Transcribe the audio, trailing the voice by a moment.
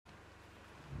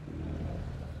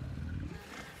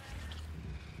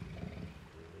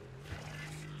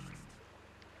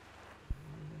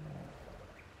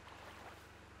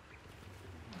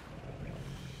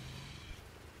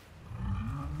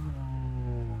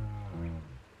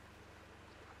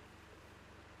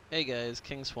Hey guys,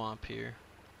 King Swamp here.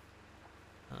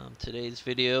 Today's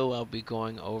video I'll be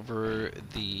going over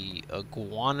the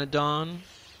Iguanodon.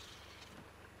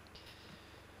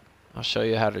 I'll show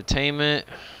you how to tame it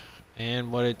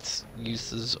and what its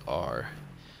uses are.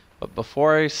 But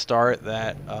before I start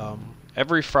that,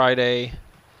 every Friday,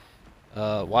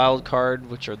 Wildcard,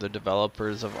 which are the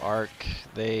developers of Ark,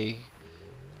 they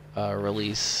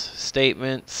release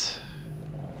statements.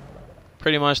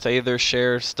 Pretty much they either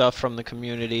share stuff from the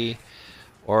community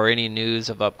or any news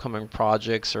of upcoming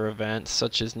projects or events,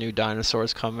 such as new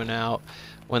dinosaurs coming out,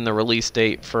 when the release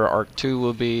date for Arc 2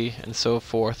 will be, and so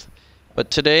forth. But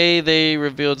today they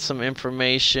revealed some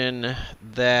information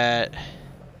that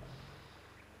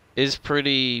is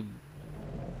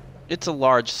it's a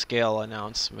large scale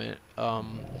announcement.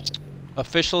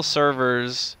 Official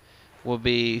servers will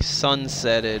be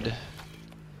sunsetted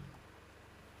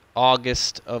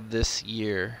August of this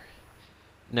year.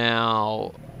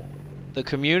 Now, the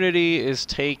community is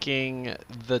taking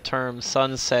the term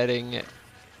sunsetting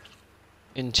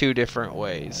in two different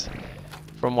ways.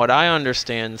 From what I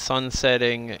understand,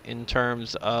 sunsetting in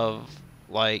terms of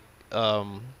like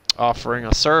offering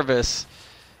a service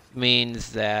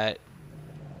means that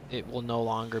it will no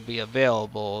longer be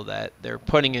available, that they're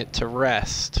putting it to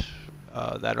rest,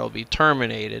 that it'll be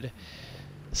terminated.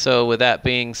 So with that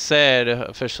being said,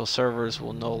 official servers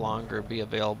will no longer be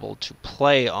available to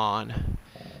play on.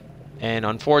 And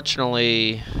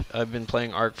unfortunately, I've been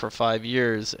playing Ark for 5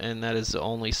 years, and that is the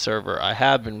only server I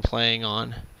have been playing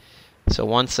on. So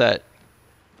once that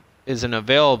isn't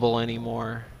available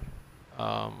anymore,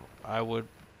 I would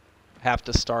have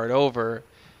to start over,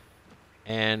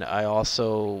 and I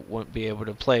also wouldn't be able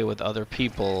to play with other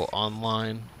people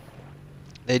online.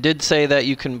 They did say that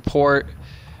you can port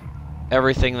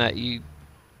everything that you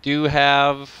do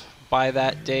have by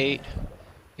that date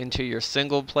into your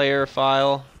single player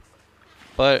file.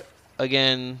 But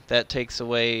again, that takes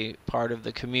away part of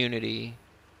the community.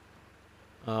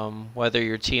 Whether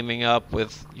you're teaming up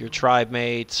with your tribe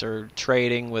mates or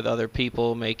trading with other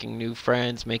people, making new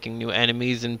friends, making new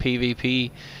enemies in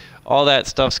PvP, all that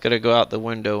stuff's going to go out the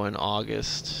window in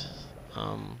August.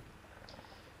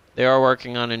 They are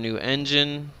working on a new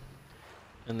engine,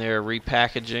 and they're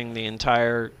repackaging the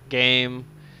entire game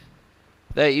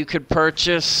that you could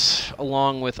purchase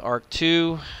along with Arc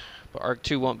 2. But Arc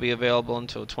 2 won't be available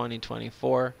until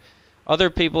 2024. Other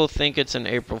people think it's an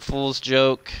April Fool's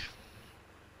joke.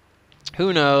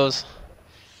 Who knows?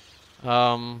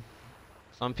 Some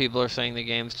people are saying the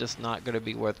game's just not going to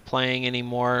be worth playing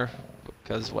anymore,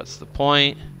 because what's the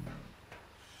point?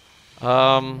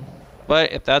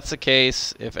 But if that's the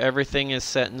case, if everything is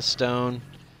set in stone,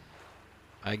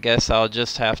 I guess I'll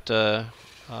just have to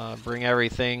bring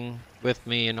everything with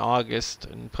me in August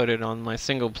and put it on my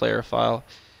single player file.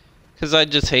 Because I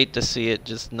just hate to see it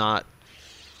just not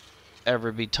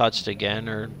ever be touched again,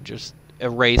 or just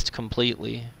erased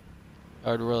completely.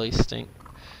 That would really stink.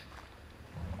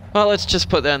 Well, let's just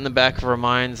put that in the back of our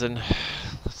minds, and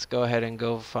let's go ahead and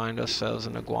go find ourselves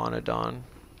an Iguanodon.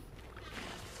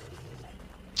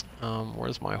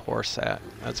 Where's my horse at?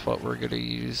 That's what we're going to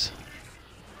use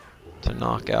to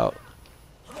knock out.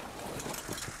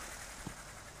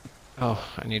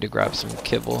 Oh, I need to grab some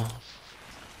kibble.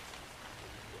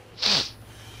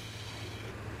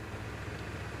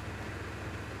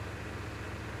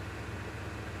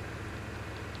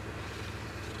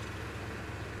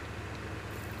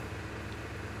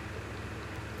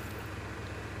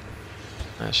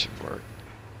 That should work.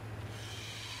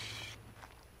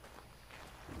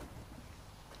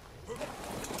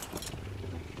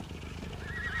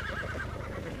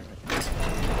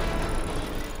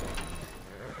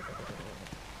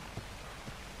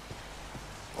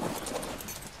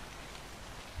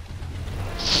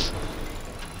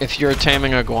 If you're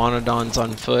taming iguanodons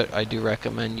on foot, I do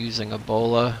recommend using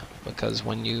Ebola, because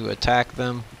when you attack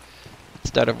them,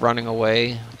 instead of running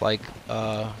away like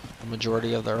the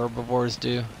majority of the herbivores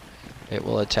do, it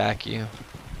will attack you.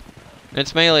 And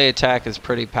its melee attack is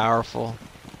pretty powerful,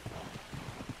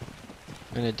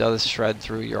 and it does shred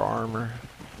through your armor,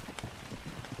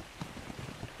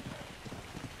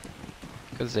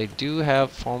 because they do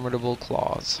have formidable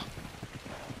claws.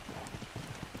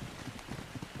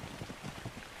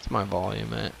 My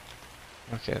volume at.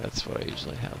 Okay, that's what I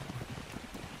usually have.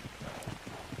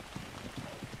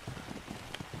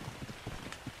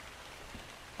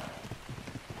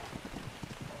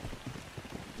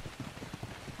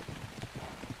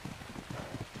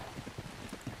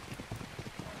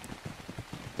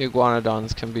 The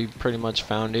iguanodons can be pretty much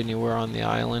found anywhere on the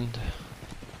island.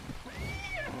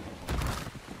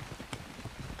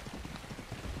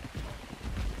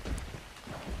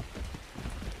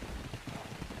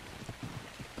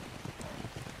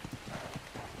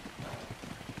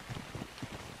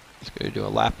 Just gonna do a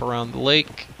lap around the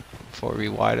lake before we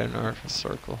widen our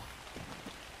circle.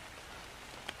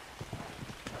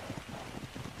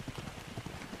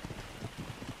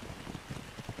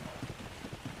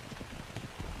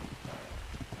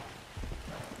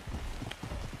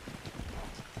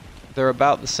 They're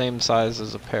about the same size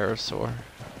as a parasaur.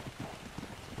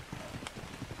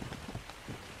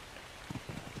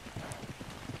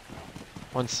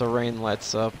 Once the rain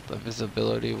lets up, the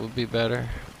visibility will be better.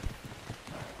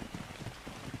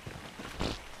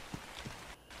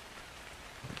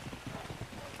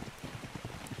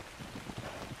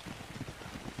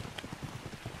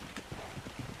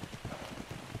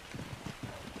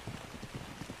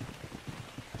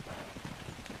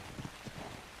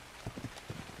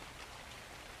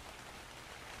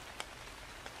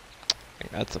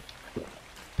 That's a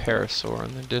parasaur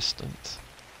in the distance.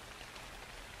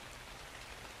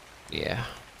 Yeah.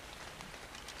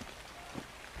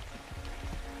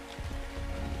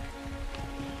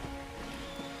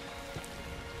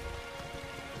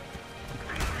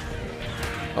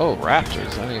 Oh,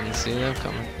 raptors. I didn't even see them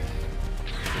coming.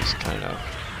 Just kind of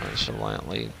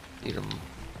nonchalantly eat them.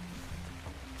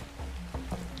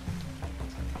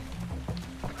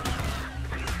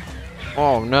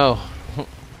 Oh no.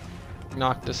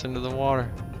 Knocked us into the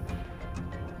water.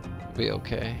 Be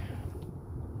okay.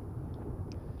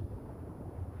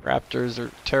 Raptors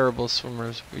are terrible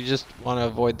swimmers. We just want to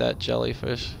avoid that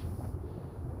jellyfish.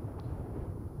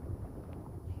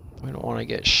 We don't want to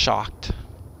get shocked.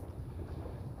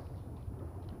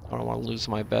 I don't want to lose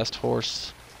my best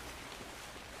horse.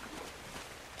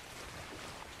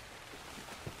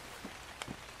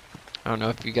 I don't know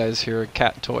if you guys hear a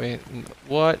cat toy.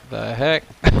 What the heck?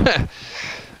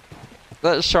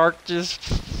 That shark just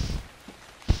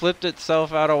flipped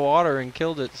itself out of water and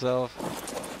killed itself.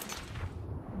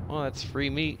 Oh, that's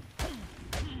free meat.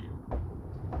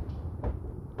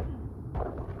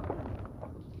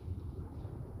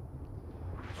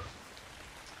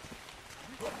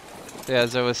 Yeah,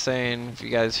 as I was saying, if you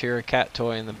guys hear a cat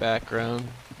toy in the background,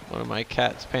 one of my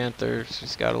cat's Panthers,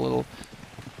 she's got a little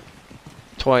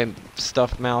toy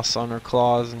stuffed mouse on her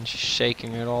claws and she's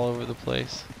shaking it all over the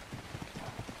place.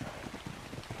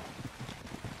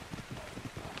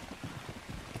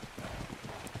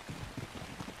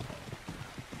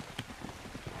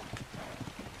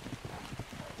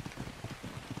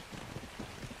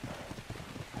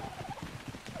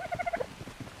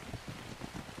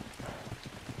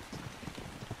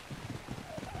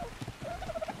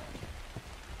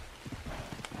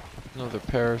 Another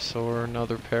parasaur,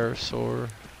 another parasaur.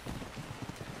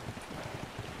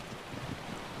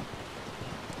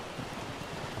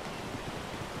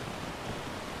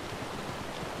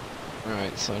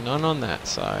 Alright, so none on that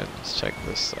side. Let's check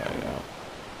this side out.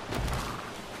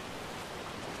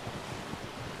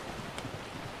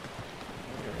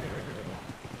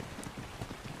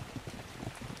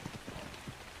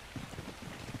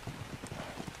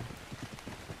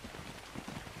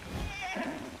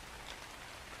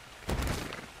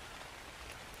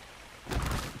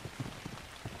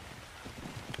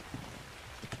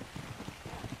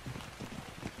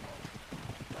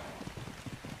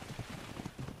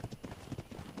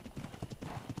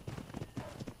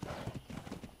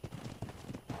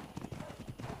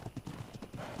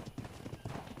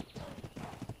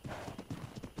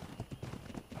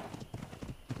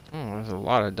 Oh, there's a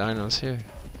lot of dinos here.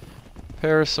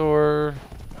 Parasaur.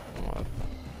 Oh, a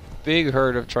big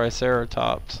herd of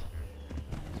Triceratops.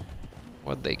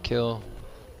 What'd they kill?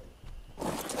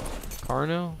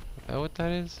 Carno? Is that what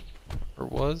that is? Or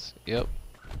was? Yep.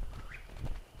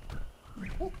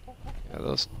 Yeah,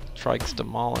 those trikes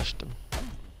demolished them.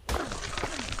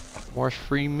 More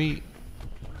free meat.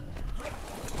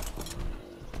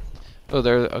 Oh,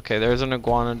 okay, there's an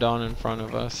Iguanodon in front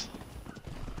of us.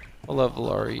 What level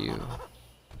are you?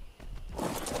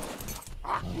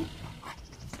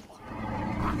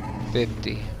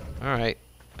 50. Alright,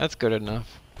 that's good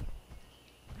enough.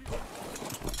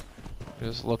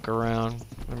 Just look around.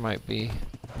 There might be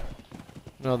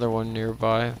another one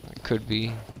nearby. It could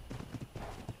be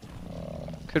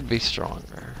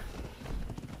stronger.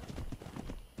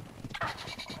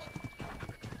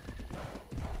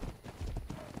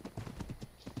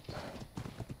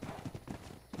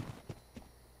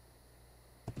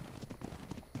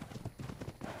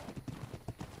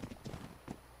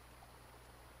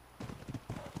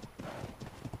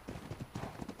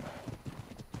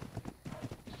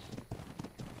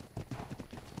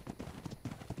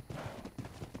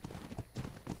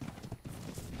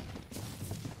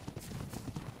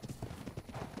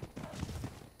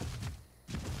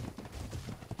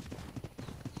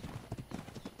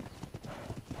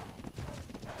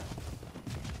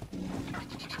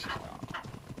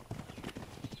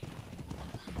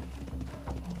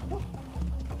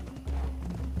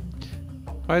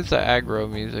 Why is the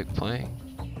aggro music playing?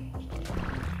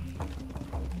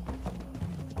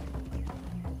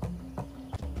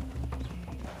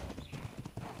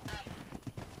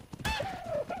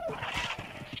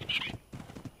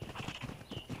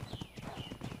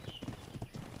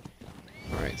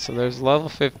 Alright, so there's level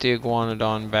 50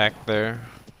 Iguanodon back there.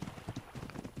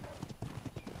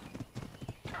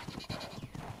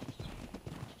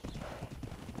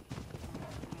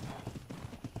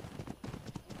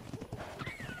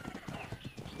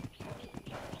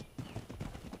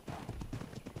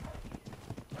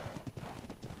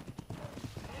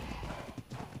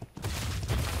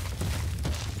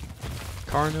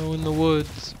 Carno in the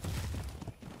woods.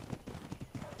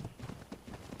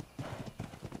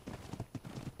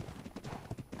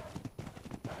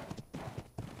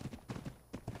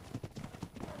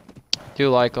 Do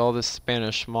like all this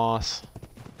Spanish moss.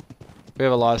 We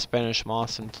have a lot of Spanish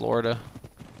moss in Florida.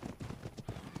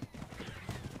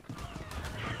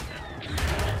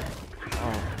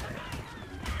 Oh.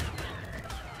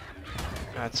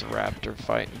 That's a raptor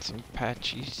fighting some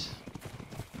Apaches.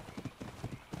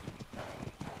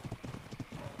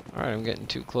 Alright, I'm getting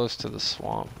too close to the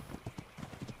swamp.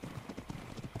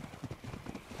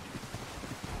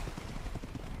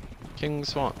 King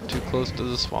Swamp, too close to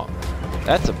the swamp.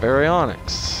 That's a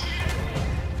baryonyx.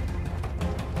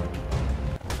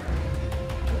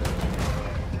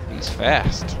 He's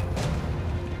fast.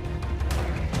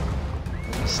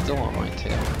 He's still on my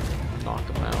tail. Knock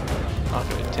him out. Not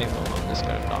gonna tame him, I'm just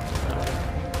gonna knock him out.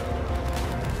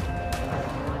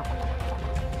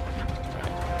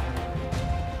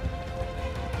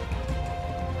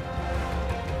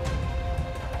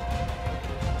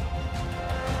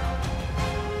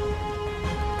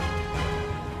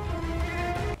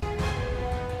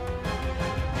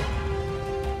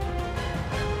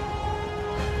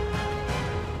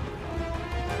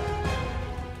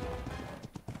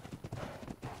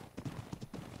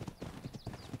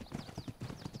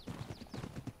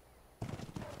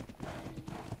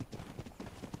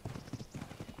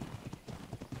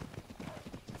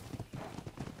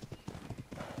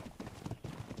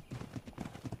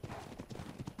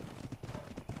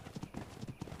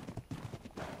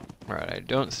 Alright, I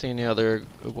don't see any other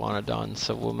Iguanodons,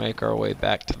 so we'll make our way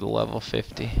back to the level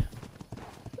 50.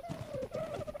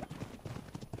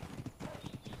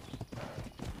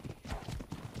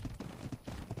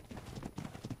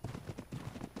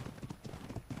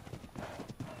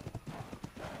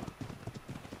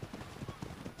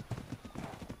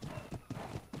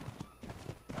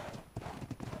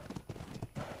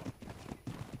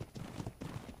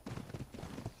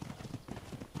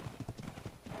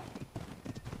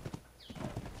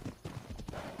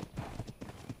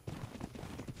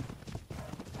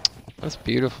 That's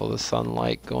beautiful, the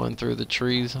sunlight going through the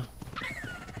trees.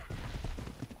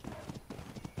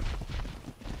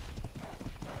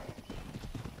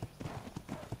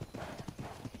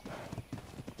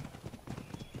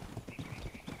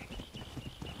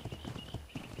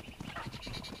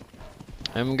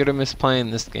 I'm gonna miss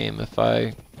playing this game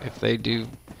if they do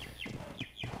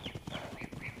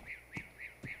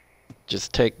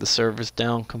just take the service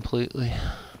down completely.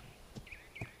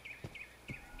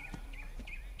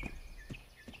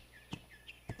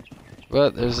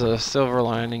 But there's a silver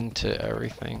lining to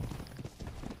everything.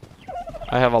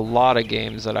 I have a lot of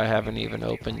games that I haven't even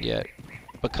opened yet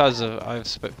because of I've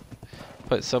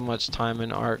put so much time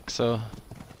in Ark, so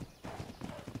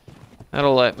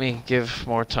that'll let me give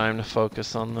more time to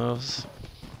focus on those.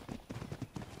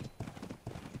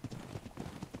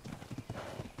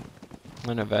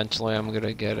 And eventually I'm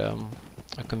gonna get a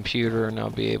computer and I'll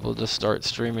be able to start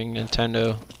streaming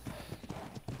Nintendo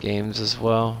games as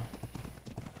well.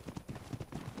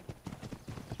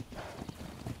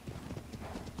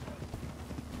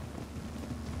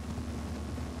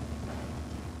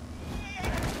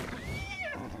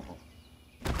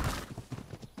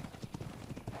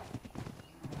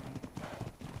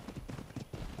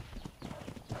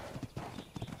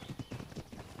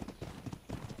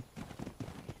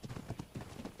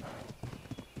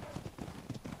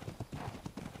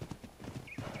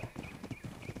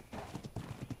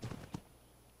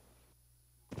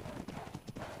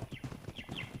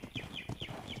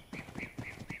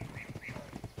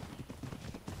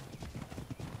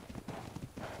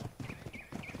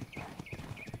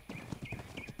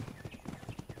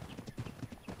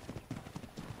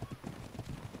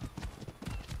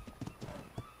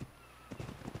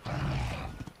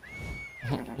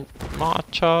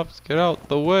 Machops, get out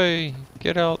the way!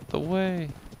 Get out the way!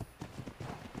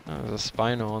 Oh, there's a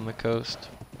Spino on the coast.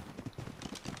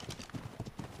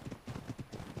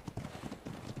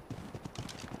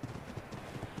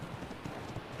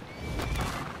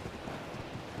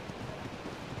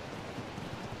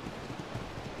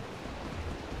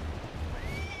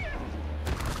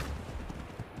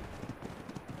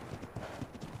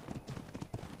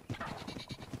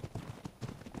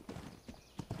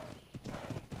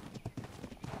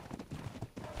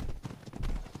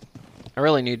 I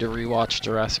really need to rewatch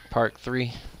Jurassic Park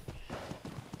 3.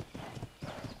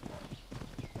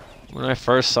 When I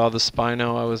first saw the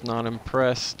Spino, I was not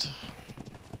impressed.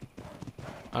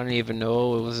 I didn't even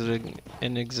know it was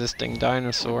an existing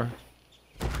dinosaur.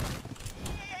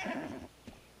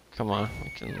 Come on, we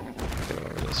can get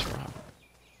over this rock.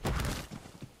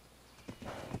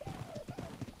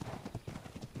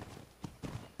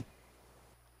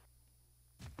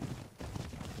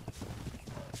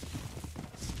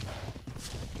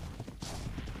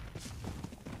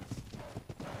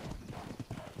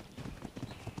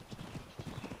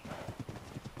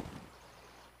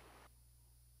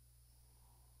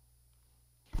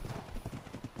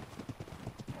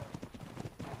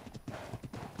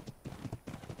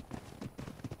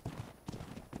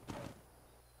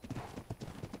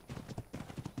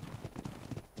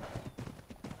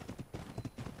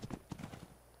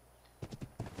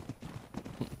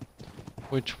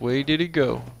 Which way did he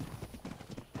go?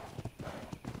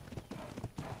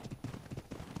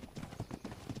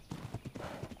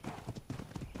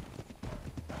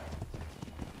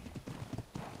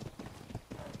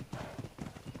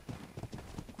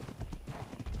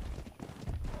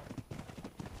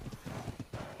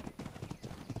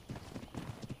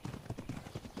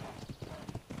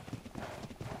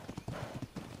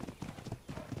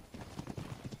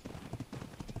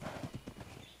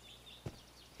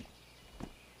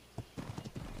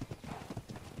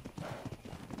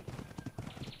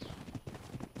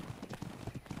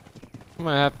 I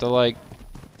might have to like,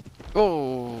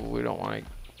 oh, we don't want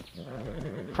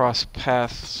to cross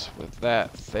paths with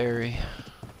that theory.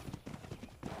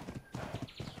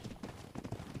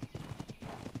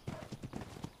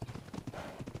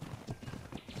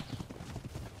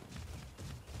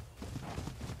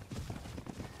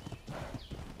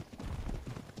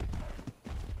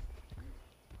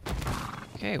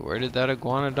 Okay, where did that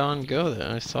iguanodon go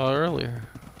that I saw earlier?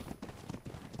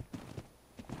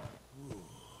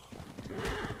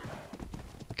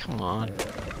 Come on.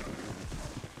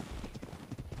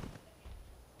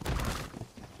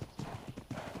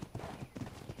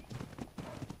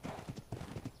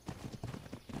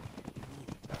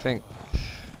 I think...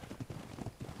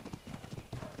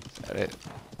 Is that it?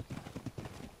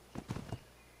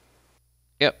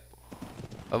 Yep.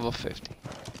 Level 50.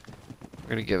 We're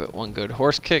gonna give it one good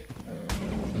horse kick.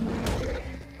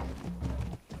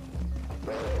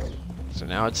 So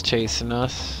now it's chasing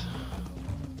us.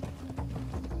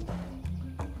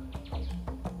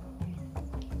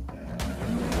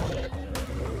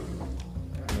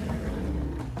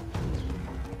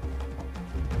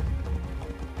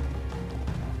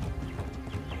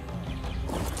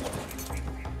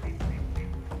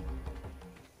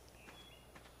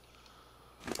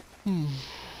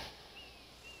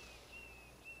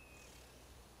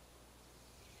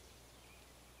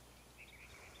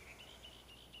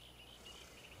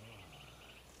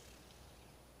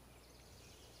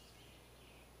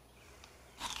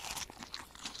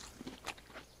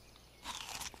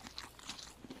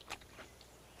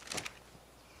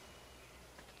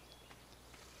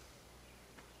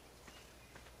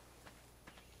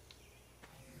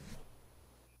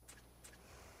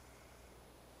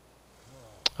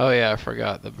 Oh yeah, I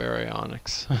forgot the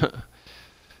baryonyx.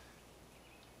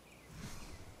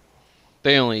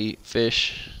 They only eat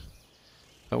fish,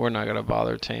 but we're not gonna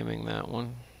bother taming that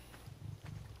one.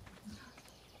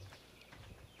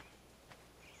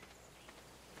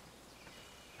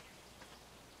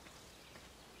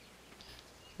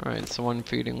 Alright, so one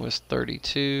feeding was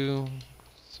 32,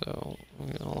 so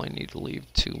we only need to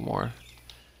leave 2 more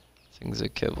things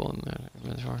of kibble in the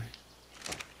inventory.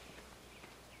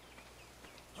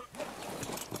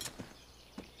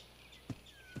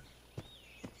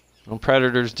 Well,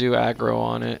 predators do aggro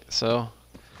on it, so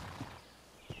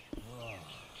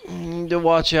you need to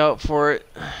watch out for it,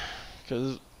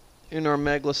 because in our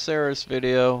Megaloceros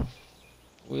video,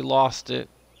 we lost it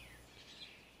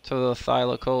to the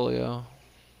Thylacoleo.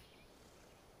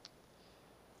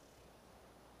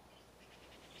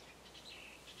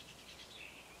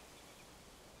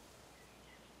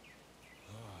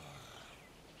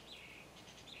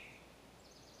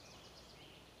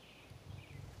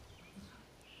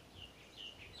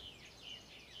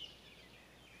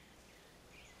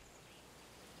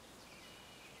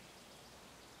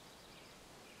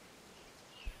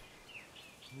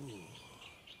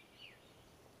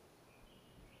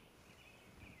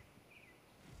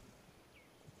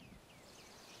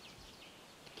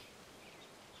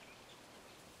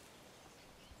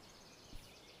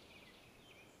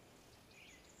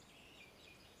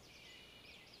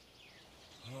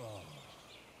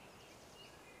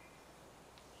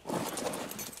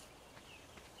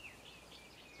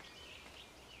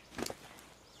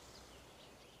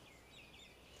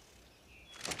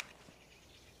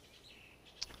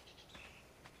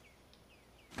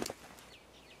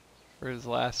 For his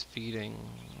last feeding,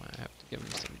 I have to give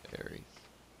him some berries.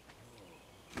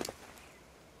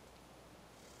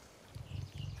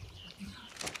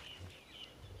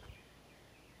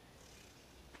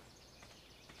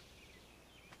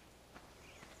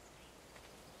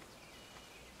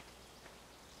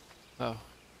 Oh,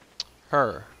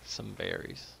 her some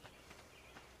berries.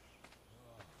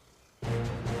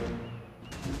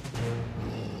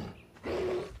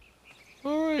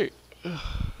 All right.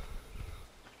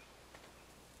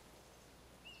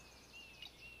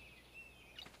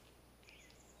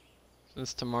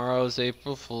 Since tomorrow is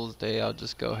April Fool's Day, I'll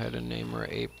just go ahead and name her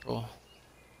April.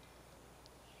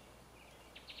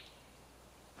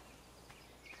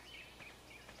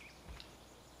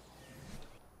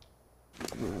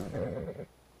 I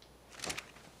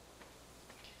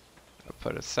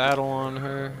put a saddle on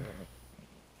her.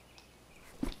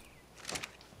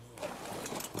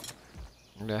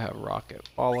 I'm gonna have Rocket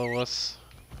follow us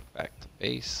back to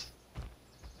base.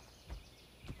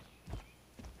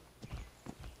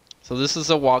 So this is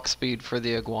a walk speed for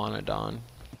the Iguanodon.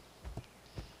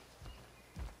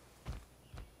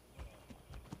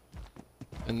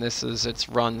 And this is its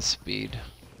run speed.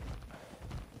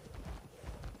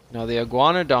 Now the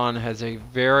Iguanodon has a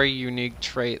very unique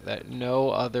trait that no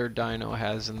other dino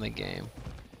has in the game.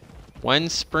 When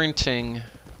sprinting,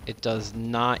 it does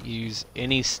not use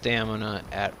any stamina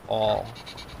at all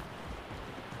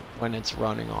when it's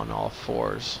running on all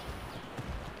fours.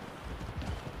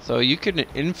 So you can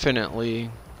infinitely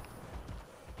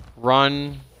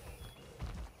run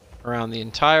around the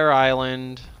entire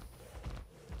island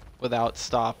without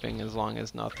stopping as long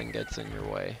as nothing gets in your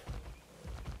way.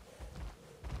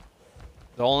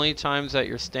 The only times that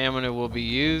your stamina will be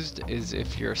used is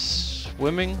if you're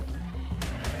swimming.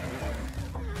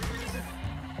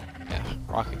 Yeah,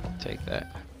 Rocket can take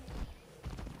that.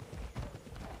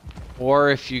 Or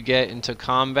if you get into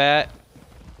combat.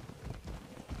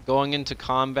 Going into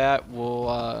combat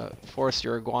will force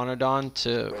your Iguanodon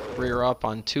to rear up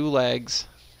on 2 legs,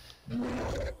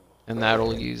 and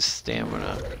that'll use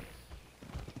stamina.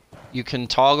 You can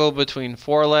toggle between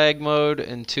 4-leg mode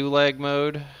and 2-leg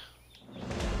mode.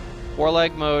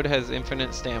 4-leg mode has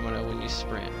infinite stamina when you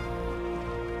sprint.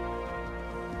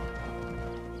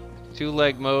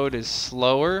 2-leg mode is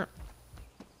slower,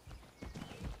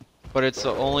 but it's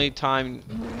the only time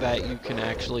that you can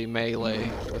actually melee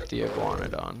with the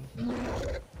Iguanodon.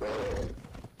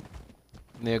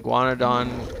 And the Iguanodon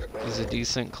is a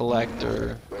decent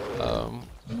collector,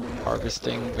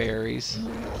 harvesting berries.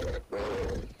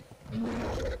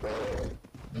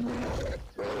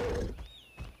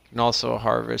 Can also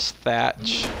harvest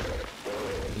thatch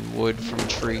and wood from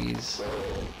trees.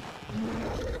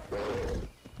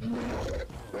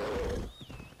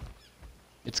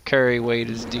 Its carry weight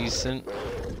is decent.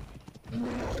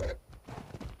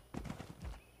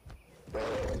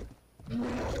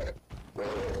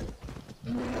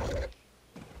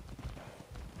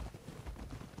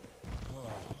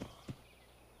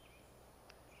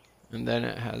 And then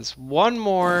it has one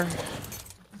more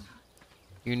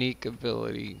unique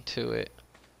ability to it.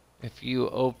 If you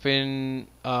open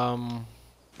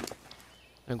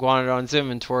Iguanodon's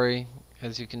inventory,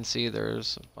 as you can see,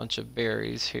 there's a bunch of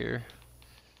berries here.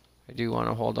 I do want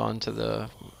to hold on to the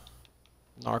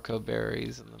narco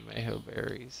berries and the maho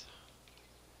berries.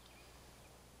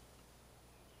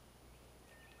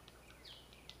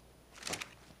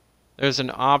 There's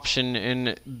an option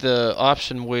in the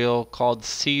option wheel called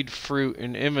Seed, Fruit,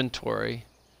 and Inventory.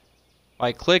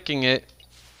 By clicking it,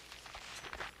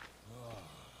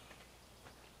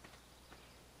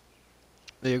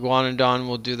 the Iguanodon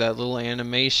will do that little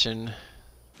animation,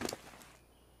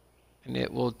 and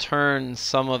it will turn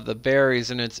some of the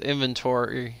berries in its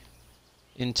inventory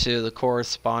into the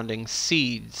corresponding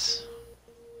seeds.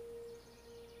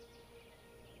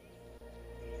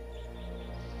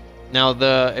 Now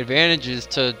the advantages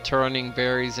to turning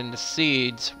berries into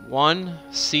seeds: 1,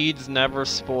 seeds never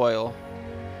spoil.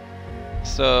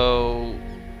 So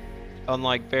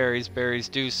unlike berries, berries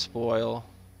do spoil.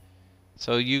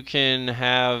 So you can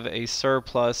have a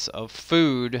surplus of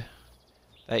food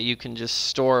that you can just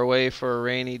store away for a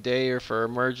rainy day or for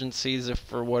emergencies if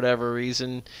for whatever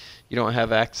reason you don't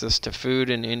have access to food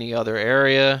in any other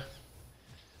area.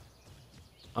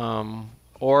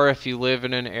 Or if you live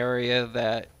in an area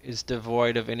that is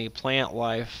devoid of any plant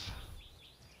life,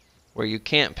 where you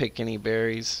can't pick any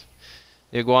berries,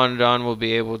 the Iguanodon will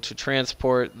be able to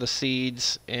transport the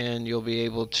seeds, and you'll be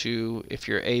able to, if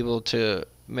you're able to,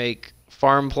 make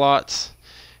farm plots,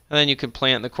 and then you can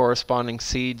plant the corresponding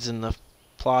seeds in the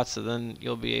plots, and then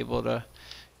you'll be able to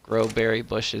grow berry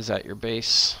bushes at your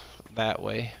base that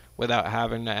way. without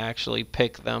having to actually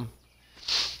pick them.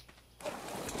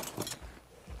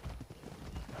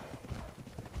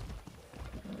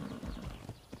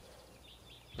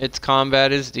 Its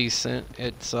combat is decent.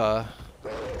 Its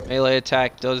melee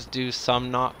attack does do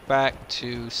some knockback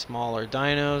to smaller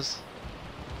dinos.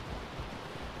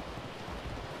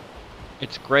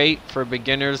 It's great for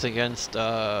beginners against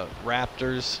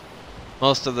raptors.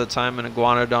 Most of the time an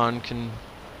Iguanodon can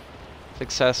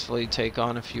successfully take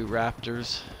on a few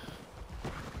raptors.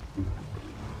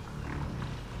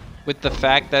 With the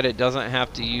fact that it doesn't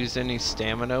have to use any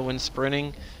stamina when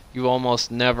sprinting, you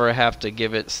almost never have to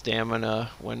give it stamina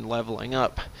when leveling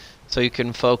up. So you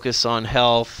can focus on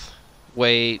health,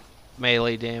 weight,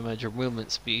 melee damage, or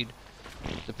movement speed,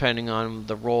 depending on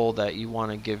the role that you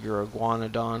want to give your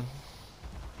Iguanodon.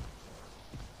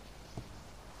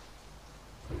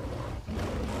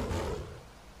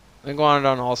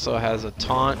 Iguanodon also has a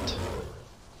taunt,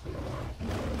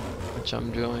 which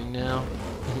I'm doing now.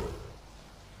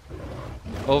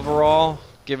 Overall,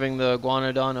 giving the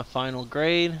Iguanodon a final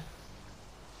grade,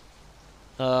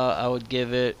 I would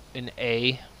give it an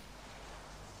A.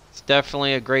 It's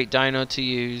definitely a great dino to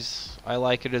use. I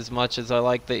like it as much as I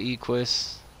like the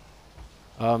Equus.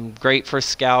 Great for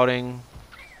scouting.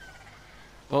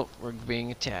 Oh, we're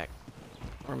being attacked.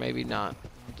 Or maybe not.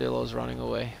 Dillo's running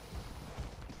away.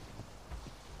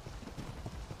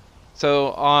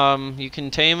 So, you can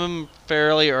tame him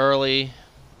fairly early.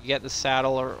 You get the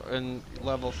saddle in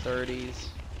level 30s.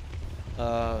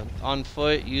 On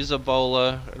foot, use a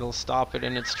bola. It'll stop it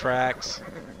in its tracks.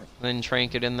 Then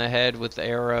trank it in the head with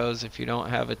arrows if you don't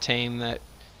have a tame that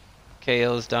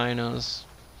KOs dinos.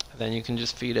 Then you can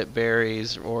just feed it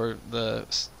berries or the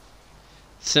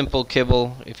simple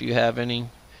kibble if you have any.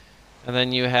 And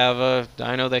then you have a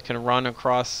dino that can run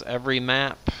across every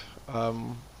map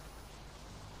and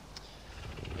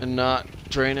not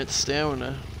drain its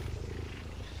stamina.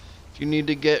 If you need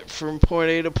to get from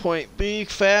point A to point B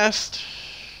fast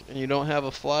and you don't have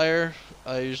a flyer,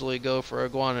 I usually go for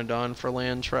Iguanodon for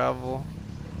land travel,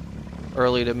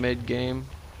 early to mid game.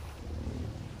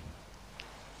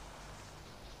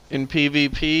 In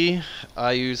PvP,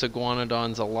 I use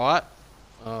Iguanodons a lot,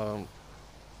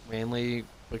 mainly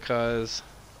because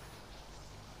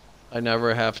I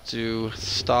never have to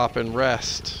stop and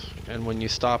rest. And when you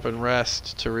stop and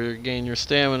rest to regain your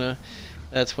stamina,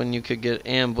 that's when you could get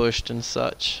ambushed and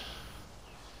such.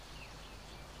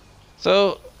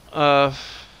 So, like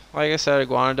I said,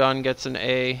 Iguanodon gets an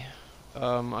A.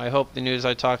 I hope the news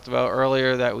I talked about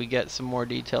earlier that we get some more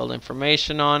detailed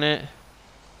information on it.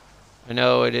 I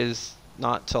know it is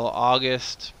not till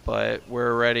August, but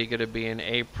we're already going to be in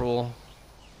April.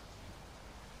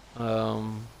 A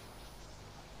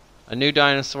new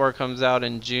dinosaur comes out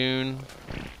in June,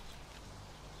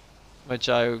 which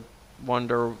I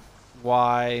wonder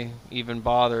why even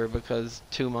bother, because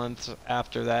 2 months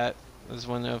after that is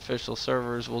when the official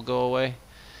servers will go away.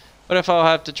 But if I'll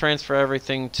have to transfer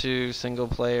everything to single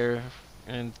player,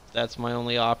 and that's my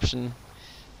only option,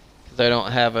 because I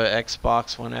don't have a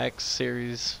Xbox One X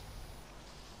series,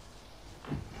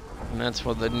 and that's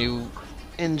what the new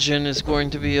engine is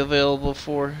going to be available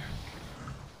for.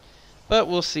 But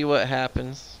we'll see what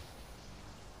happens.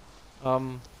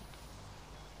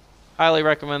 Highly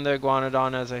recommend the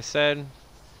Iguanodon, as I said.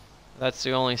 That's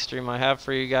the only stream I have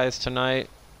for you guys tonight.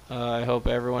 I hope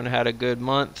everyone had a good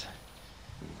month.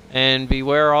 And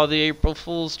beware all the April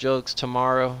Fool's jokes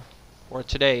tomorrow, or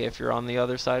today if you're on the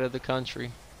other side of the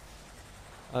country.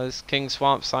 This is King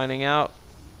Swamp signing out.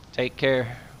 Take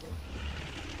care.